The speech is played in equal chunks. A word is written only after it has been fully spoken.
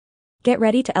Get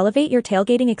ready to elevate your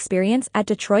tailgating experience at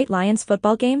Detroit Lions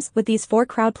football games with these 4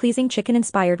 crowd-pleasing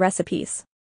chicken-inspired recipes.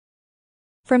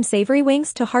 From savory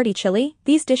wings to hearty chili,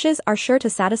 these dishes are sure to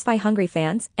satisfy hungry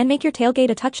fans and make your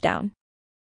tailgate a touchdown.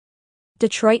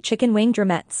 Detroit Chicken Wing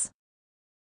Drumettes.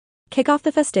 Kick off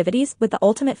the festivities with the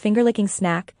ultimate finger-licking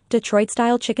snack,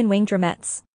 Detroit-style chicken wing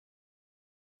drumettes.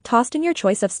 Tossed in your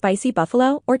choice of spicy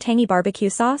buffalo or tangy barbecue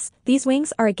sauce, these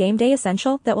wings are a game day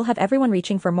essential that will have everyone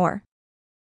reaching for more.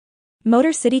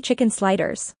 Motor City Chicken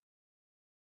Sliders.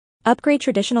 Upgrade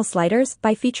traditional sliders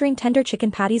by featuring tender chicken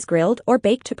patties grilled or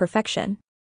baked to perfection.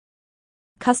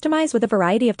 Customize with a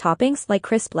variety of toppings like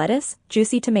crisp lettuce,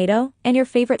 juicy tomato, and your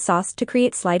favorite sauce to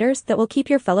create sliders that will keep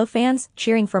your fellow fans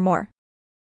cheering for more.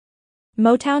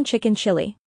 Motown Chicken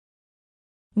Chili.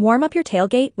 Warm up your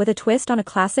tailgate with a twist on a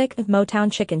classic of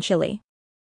Motown Chicken Chili.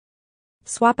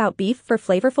 Swap out beef for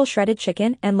flavorful shredded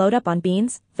chicken and load up on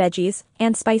beans, veggies,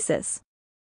 and spices.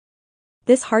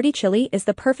 This hearty chili is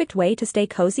the perfect way to stay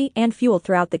cozy and fuel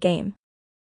throughout the game.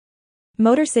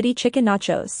 Motor City Chicken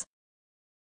Nachos.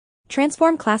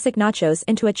 Transform classic nachos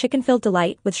into a chicken-filled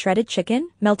delight with shredded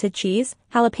chicken, melted cheese,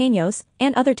 jalapenos,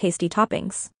 and other tasty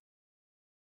toppings.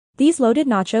 These loaded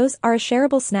nachos are a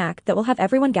shareable snack that will have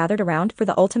everyone gathered around for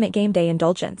the ultimate game day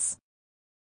indulgence.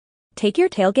 Take your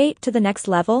tailgate to the next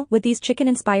level with these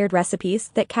chicken-inspired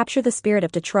recipes that capture the spirit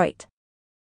of Detroit.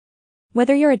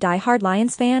 Whether you're a die-hard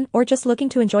Lions fan or just looking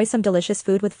to enjoy some delicious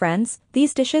food with friends,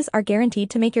 these dishes are guaranteed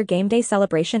to make your game day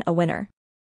celebration a winner.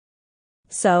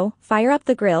 So, fire up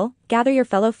the grill, gather your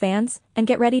fellow fans, and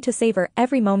get ready to savor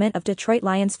every moment of Detroit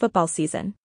Lions football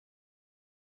season.